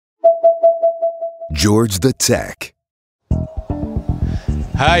George the Tech.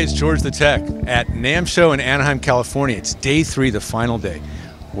 Hi, it's George the Tech at NAMM Show in Anaheim, California. It's day 3, the final day.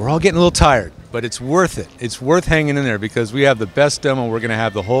 We're all getting a little tired, but it's worth it. It's worth hanging in there because we have the best demo we're going to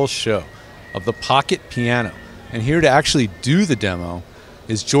have the whole show of the Pocket Piano. And here to actually do the demo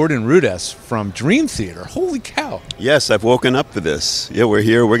is Jordan Rudess from Dream Theater. Holy cow. Yes, I've woken up for this. Yeah, we're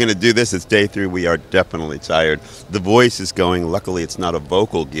here. We're going to do this. It's day 3. We are definitely tired. The voice is going. Luckily, it's not a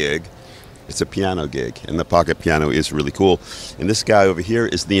vocal gig. It's a piano gig, and the Pocket Piano is really cool. And this guy over here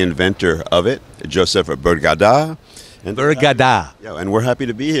is the inventor of it, Josep Bergadà. Bergadà. Yeah, and we're happy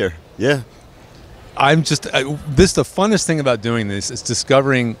to be here. Yeah. This the funnest thing about doing this is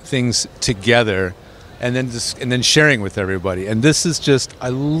discovering things together and then sharing with everybody. And this is just, I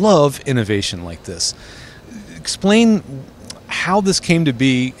love innovation like this. Explain how this came to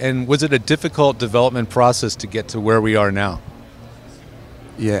be, and was it a difficult development process to get to where we are now?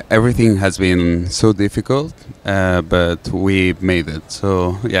 Yeah, everything has been so difficult, but we made it.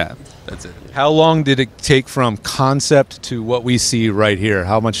 So yeah, that's it. How long did it take from concept to what we see right here?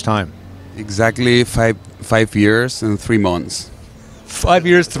 How much time? Exactly five years and 3 months. 5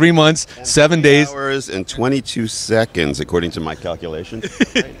 years, 3 months, 7 days. Hours and 22 seconds, according to my calculations.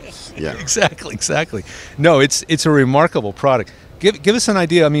 Yeah. Exactly. No, it's a remarkable product. Give us an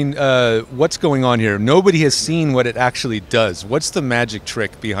idea. I mean, what's going on here? Nobody has seen what it actually does. What's the magic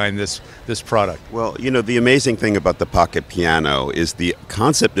trick behind this product? Well, you know, the amazing thing about the Pocket Piano is the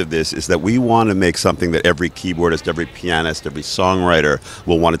concept of this is that we want to make something that every keyboardist, every pianist, every songwriter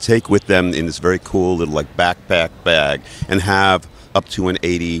will want to take with them in this very cool little like backpack bag and have up to an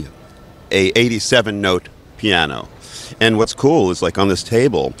 87-note piano. And what's cool is, like, on this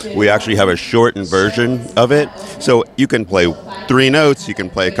table, we actually have a shortened version of it. So you can play 3 notes, you can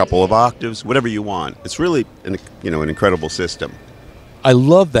play a couple of octaves, whatever you want. It's really an incredible system. I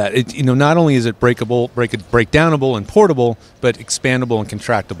love that. Not only is it breakdownable and portable, but expandable and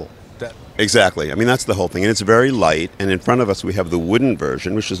contractible. Exactly. I mean, that's the whole thing. And it's very light. And in front of us, we have the wooden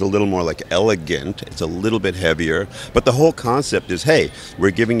version, which is a little more like elegant. It's a little bit heavier. But the whole concept is, hey, we're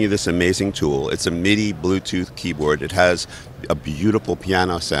giving you this amazing tool. It's a MIDI Bluetooth keyboard. It has a beautiful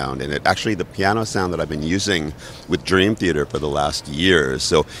piano sound. And actually, the piano sound that I've been using with Dream Theater for the last years.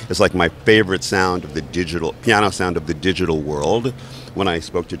 So it's like my favorite sound of the piano sound of the digital world. When I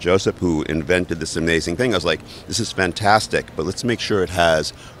spoke to Josep, who invented this amazing thing, I was like, this is fantastic, but let's make sure it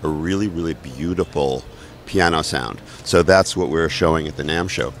has a really, really beautiful piano sound. So that's what we're showing at the NAMM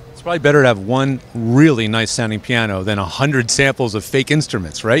show. It's probably better to have one really nice sounding piano than 100 samples of fake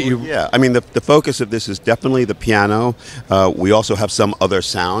instruments, right? Yeah, I mean, the focus of this is definitely the piano. We also have some other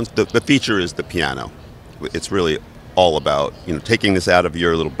sounds. The feature is the piano. It's really all about, taking this out of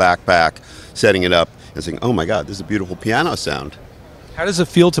your little backpack, setting it up, and saying, oh my God, this is a beautiful piano sound. How does it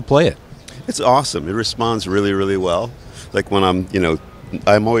feel to play it? It's awesome. It responds really, really well. Like when I'm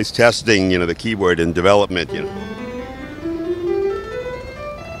always testing, the keyboard in development,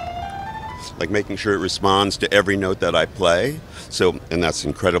 like making sure it responds to every note that I play. So, and that's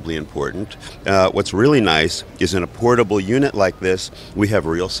incredibly important. What's really nice is in a portable unit like this, we have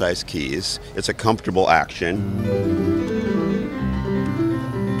real size keys. It's a comfortable action.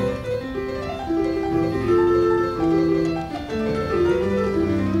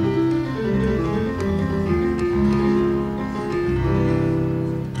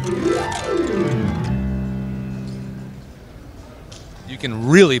 You can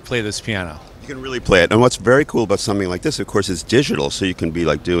really play this piano. You can really play it. And what's very cool about something like this, of course, is digital, so you can be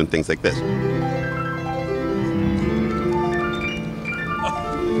like doing things like this.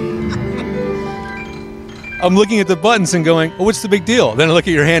 I'm looking at the buttons and going, oh, what's the big deal? Then I look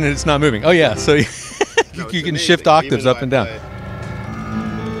at your hand and it's not moving. Oh yeah, so you can shift octaves up and down.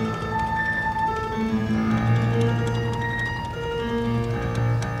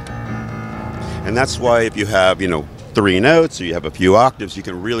 And that's why if you have, 3 notes or you have a few octaves, you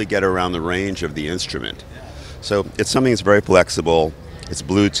can really get around the range of the instrument. So it's something that's very flexible. It's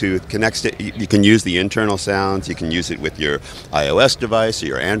Bluetooth, connects to, you can use the internal sounds, you can use it with your iOS device or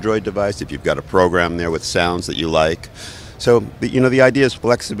your Android device if you've got a program there with sounds that you like. So, the idea is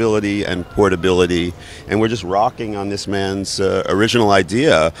flexibility and portability, and we're just rocking on this man's original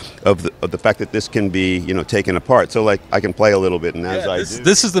idea of the fact that this can be, taken apart. So, like, I can play a little bit, and as I do...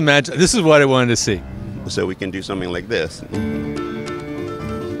 This is the magic. This is what I wanted to see. So we can do something like this.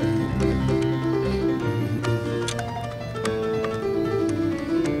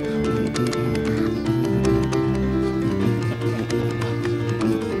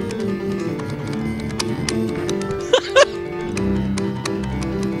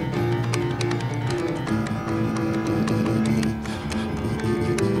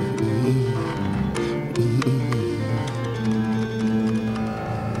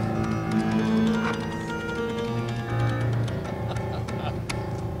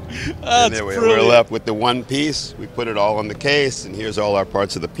 And there we're left with the one piece. We put it all on the case, and here's all our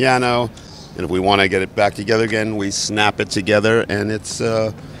parts of the piano. And if we want to get it back together again, we snap it together, and it's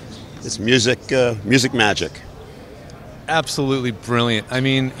music magic. Absolutely brilliant. I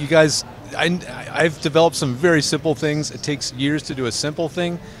mean, you guys, I've developed some very simple things. It takes years to do a simple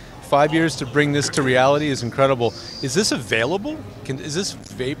thing. 5 years to bring this to reality is incredible. Is this available? Is this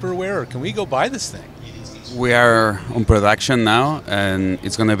vaporware, or can we go buy this thing? We are on production now, and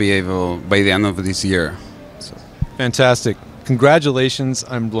it's going to be able by the end of this year. So. Fantastic. Congratulations.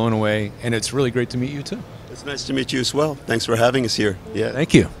 I'm blown away, and it's really great to meet you too. It's nice to meet you as well. Thanks for having us here. Yeah.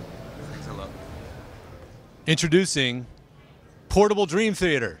 Thank you. Thanks a lot. Introducing Portable Dream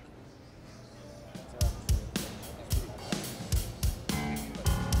Theater.